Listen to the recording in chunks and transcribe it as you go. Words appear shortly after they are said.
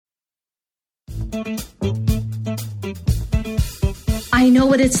I know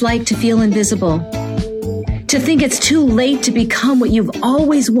what it's like to feel invisible, to think it's too late to become what you've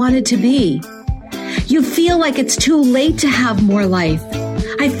always wanted to be. You feel like it's too late to have more life.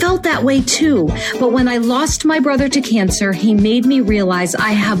 I felt that way too, but when I lost my brother to cancer, he made me realize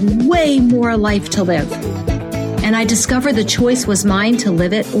I have way more life to live. And I discovered the choice was mine to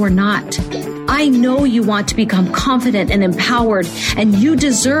live it or not. I know you want to become confident and empowered, and you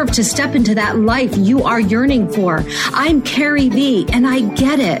deserve to step into that life you are yearning for. I'm Carrie V, and I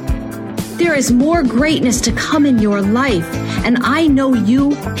get it. There is more greatness to come in your life, and I know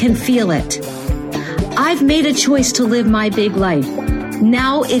you can feel it. I've made a choice to live my big life.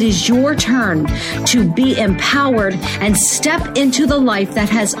 Now it is your turn to be empowered and step into the life that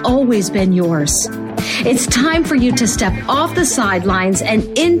has always been yours. It's time for you to step off the sidelines and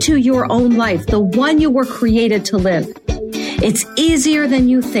into your own life, the one you were created to live. It's easier than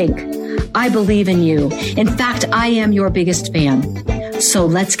you think. I believe in you. In fact, I am your biggest fan. So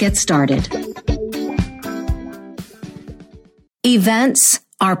let's get started. Events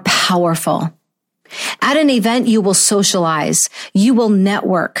are powerful. At an event, you will socialize, you will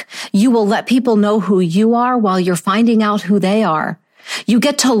network, you will let people know who you are while you're finding out who they are. You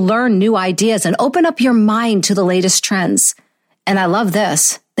get to learn new ideas and open up your mind to the latest trends. And I love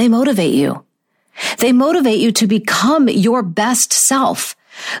this. They motivate you. They motivate you to become your best self.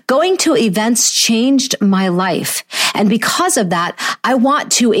 Going to events changed my life. And because of that, I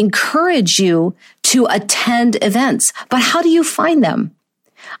want to encourage you to attend events. But how do you find them?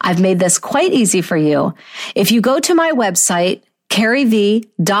 I've made this quite easy for you. If you go to my website,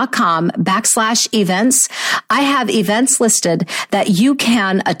 carriev.com/events, I have events listed that you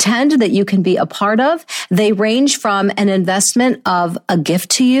can attend, that you can be a part of. They range from an investment of a gift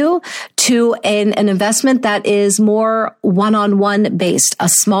to you to an investment that is more one-on-one based, a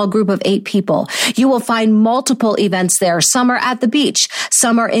small group of 8 people. You will find multiple events there. Some are at the beach,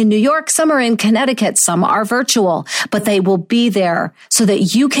 some are in New York, some are in Connecticut, some are virtual, but they will be there so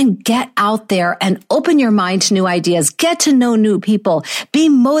that you can get out there and open your mind to new ideas, get to know new people, be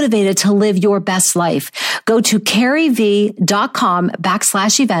motivated to live your best life. Go to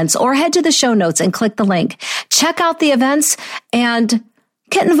carriev.com/events or head to the show notes and click the link. Check out the events and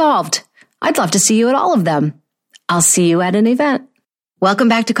get involved. I'd love to see you at all of them. I'll see you at an event. Welcome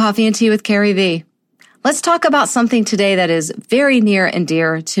back to Coffee and Tea with Carrie V. Let's talk about something today that is very near and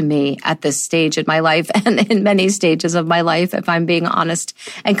dear to me at this stage in my life and in many stages of my life, if I'm being honest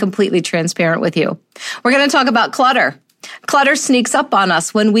and completely transparent with you. We're going to talk about clutter. Clutter sneaks up on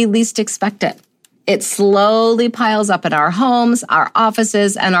us when we least expect it. It slowly piles up in our homes, our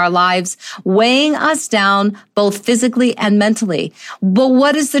offices, and our lives, weighing us down both physically and mentally. But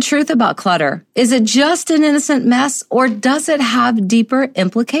what is the truth about clutter? Is it just an innocent mess, or does it have deeper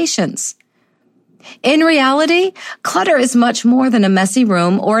implications? In reality, clutter is much more than a messy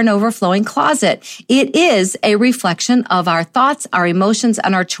room or an overflowing closet. It is a reflection of our thoughts, our emotions,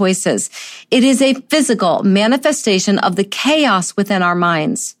 and our choices. It is a physical manifestation of the chaos within our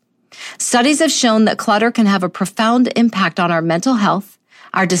minds. Studies have shown that clutter can have a profound impact on our mental health,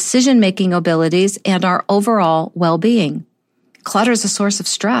 our decision-making abilities, and our overall well-being. Clutter is a source of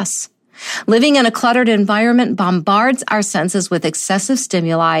stress. Living in a cluttered environment bombards our senses with excessive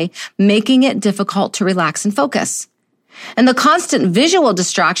stimuli, making it difficult to relax and focus. And the constant visual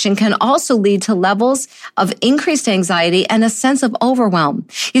distraction can also lead to levels of increased anxiety and a sense of overwhelm.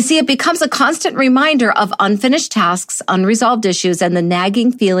 You see, it becomes a constant reminder of unfinished tasks, unresolved issues, and the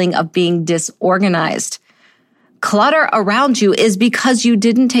nagging feeling of being disorganized. Clutter around you is because you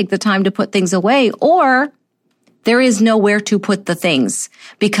didn't take the time to put things away, or there is nowhere to put the things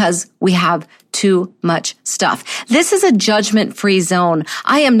because we have too much stuff. This is a judgment-free zone.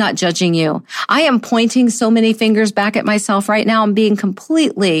 I am not judging you. I am pointing so many fingers back at myself right now and being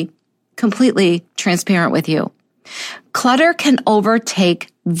completely transparent with you. Clutter can overtake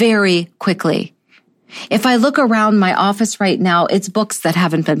very quickly. If I look around my office right now, it's books that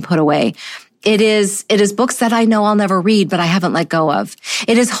haven't been put away. It is books that I know I'll never read, but I haven't let go of.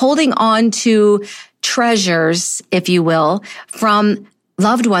 It is holding on to treasures, if you will, from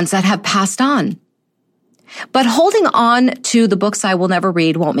loved ones that have passed on. But holding on to the books I will never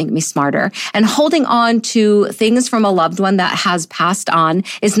read won't make me smarter. And holding on to things from a loved one that has passed on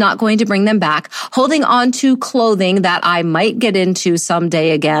is not going to bring them back. Holding on to clothing that I might get into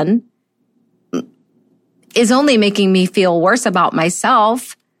someday again is only making me feel worse about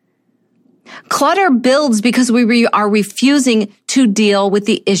myself. Clutter builds because we are refusing to deal with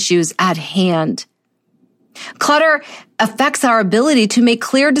the issues at hand. Clutter affects our ability to make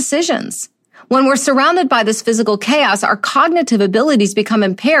clear decisions. When we're surrounded by this physical chaos, our cognitive abilities become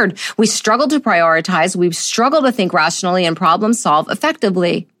impaired. We struggle to prioritize. We struggle to think rationally and problem solve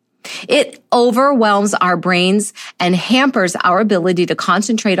effectively. It overwhelms our brains and hampers our ability to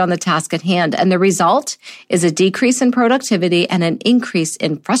concentrate on the task at hand. And the result is a decrease in productivity and an increase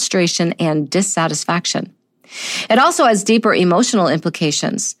in frustration and dissatisfaction. It also has deeper emotional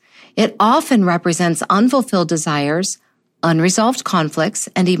implications. It often represents unfulfilled desires, unresolved conflicts,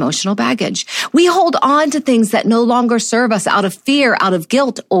 and emotional baggage. We hold on to things that no longer serve us out of fear, out of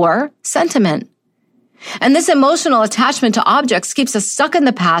guilt, or sentiment. And this emotional attachment to objects keeps us stuck in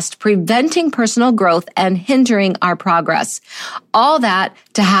the past, preventing personal growth and hindering our progress. All that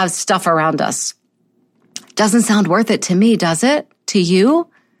to have stuff around us. Doesn't sound worth it to me, does it? To you?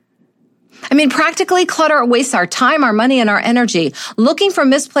 I mean, practically, clutter wastes our time, our money, and our energy. Looking for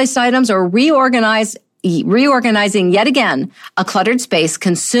misplaced items or reorganizing yet again a cluttered space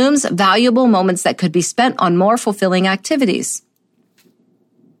consumes valuable moments that could be spent on more fulfilling activities.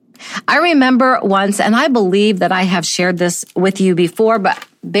 I remember once, and I believe that I have shared this with you before, but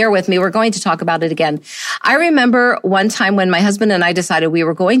bear with me. We're going to talk about it again. I remember one time when my husband and I decided we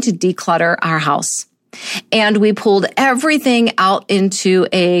were going to declutter our house. And we pulled everything out into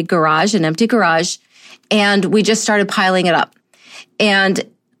a garage, an empty garage, and we just started piling it up. And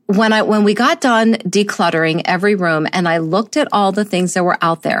when we got done decluttering every room and I looked at all the things that were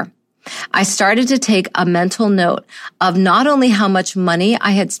out there, I started to take a mental note of not only how much money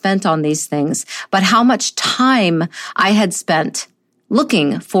I had spent on these things, but how much time I had spent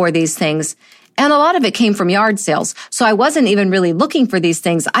looking for these things. And a lot of it came from yard sales. So I wasn't even really looking for these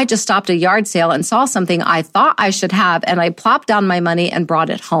things. I just stopped a yard sale and saw something I thought I should have, and I plopped down my money and brought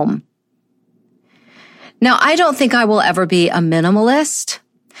it home. Now, I don't think I will ever be a minimalist,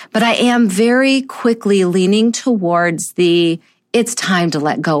 but I am very quickly leaning towards it's time to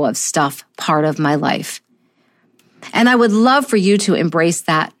let go of stuff part of my life. And I would love for you to embrace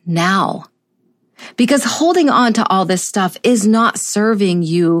that now, because holding on to all this stuff is not serving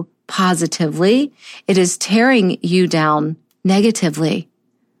you positively. It is tearing you down negatively.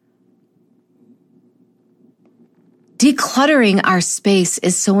 Decluttering our space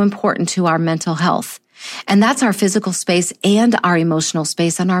is so important to our mental health. And that's our physical space and our emotional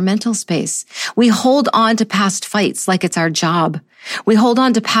space and our mental space. We hold on to past fights like it's our job. We hold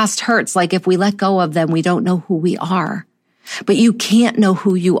on to past hurts like if we let go of them, we don't know who we are. But you can't know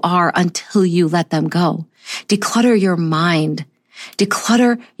who you are until you let them go. Declutter your mind.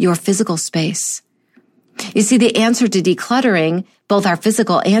 Declutter your physical space. You see, the answer to decluttering both our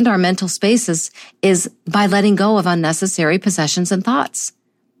physical and our mental spaces is by letting go of unnecessary possessions and thoughts.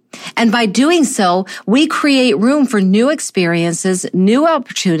 And by doing so, we create room for new experiences, new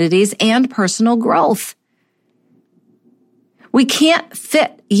opportunities, and personal growth. We can't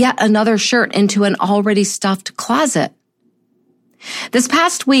fit yet another shirt into an already stuffed closet. This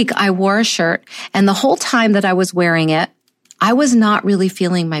past week, I wore a shirt, and the whole time that I was wearing it, I was not really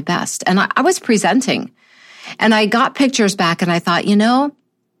feeling my best. And I was presenting. And I got pictures back, and I thought,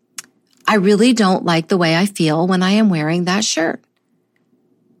 I really don't like the way I feel when I am wearing that shirt.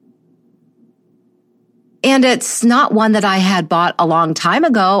 And it's not one that I had bought a long time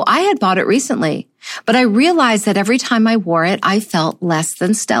ago. I had bought it recently. But I realized that every time I wore it, I felt less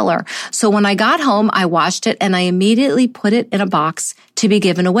than stellar. So when I got home, I washed it and I immediately put it in a box to be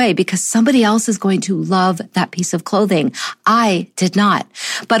given away because somebody else is going to love that piece of clothing. I did not.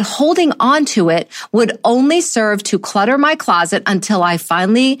 But holding on to it would only serve to clutter my closet until I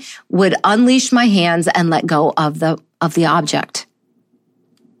finally would unleash my hands and let go of the object.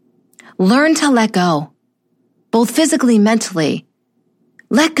 Learn to let go. Both physically, mentally.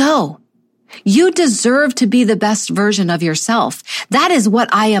 Let go. You deserve to be the best version of yourself. That is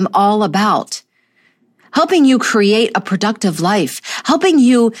what I am all about. Helping you create a productive life. Helping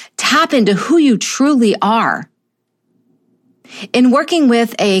you tap into who you truly are. In working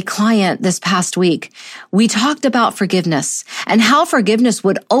with a client this past week, we talked about forgiveness and how forgiveness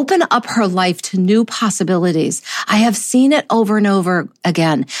would open up her life to new possibilities. I have seen it over and over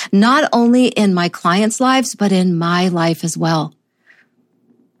again, not only in my clients' lives, but in my life as well.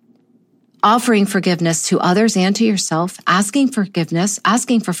 Offering forgiveness to others and to yourself, asking for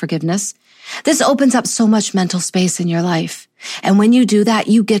forgiveness. This opens up so much mental space in your life. And when you do that,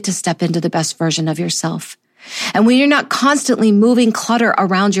 you get to step into the best version of yourself. And when you're not constantly moving clutter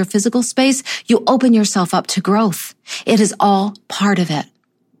around your physical space, you open yourself up to growth. It is all part of it.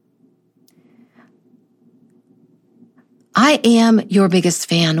 I am your biggest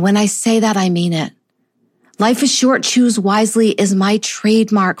fan. When I say that, I mean it. Life is short, choose wisely is my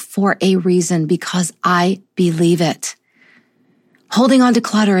trademark for a reason because I believe it. Holding on to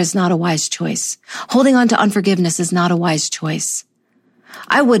clutter is not a wise choice. Holding on to unforgiveness is not a wise choice.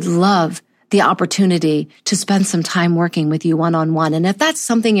 I would love the opportunity to spend some time working with you one-on-one. And if that's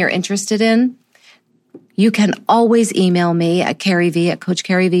something you're interested in, you can always email me at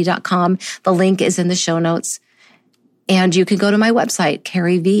CarrieV@CoachCarrieV.com. The link is in the show notes. And you can go to my website,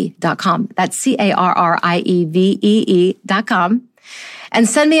 CarrieV.com. That's CarrieVee.com. And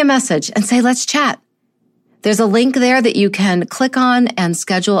send me a message and say, let's chat. There's a link there that you can click on and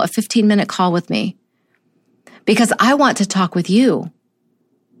schedule a 15-minute call with me. Because I want to talk with you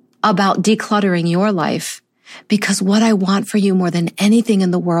about decluttering your life. Because what I want for you more than anything in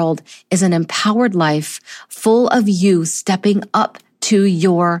the world is an empowered life full of you stepping up to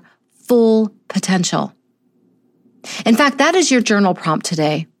your full potential. In fact, that is your journal prompt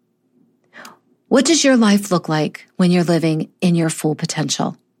today. What does your life look like when you're living in your full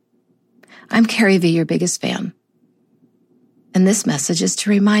potential? I'm Carrie V, your biggest fan. And this message is to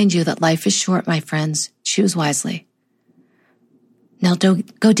remind you that life is short, my friends. Choose wisely. Now go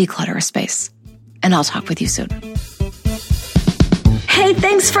declutter a space, and I'll talk with you soon. Hey,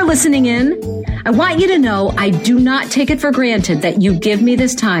 thanks for listening in. I want you to know I do not take it for granted that you give me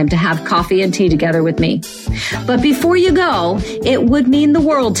this time to have coffee and tea together with me. But before you go, it would mean the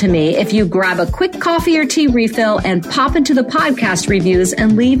world to me if you grab a quick coffee or tea refill and pop into the podcast reviews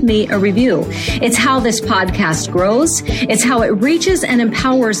and leave me a review. It's how this podcast grows. It's how it reaches and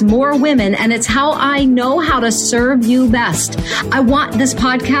empowers more women. And it's how I know how to serve you best. I want this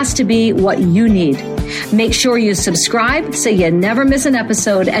podcast to be what you need. Make sure you subscribe so you never miss an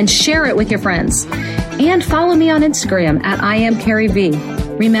episode and share it with your friends. And follow me on Instagram at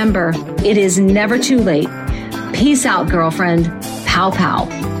IamCarrieV. Remember, it is never too late. Peace out, girlfriend. Pow, pow.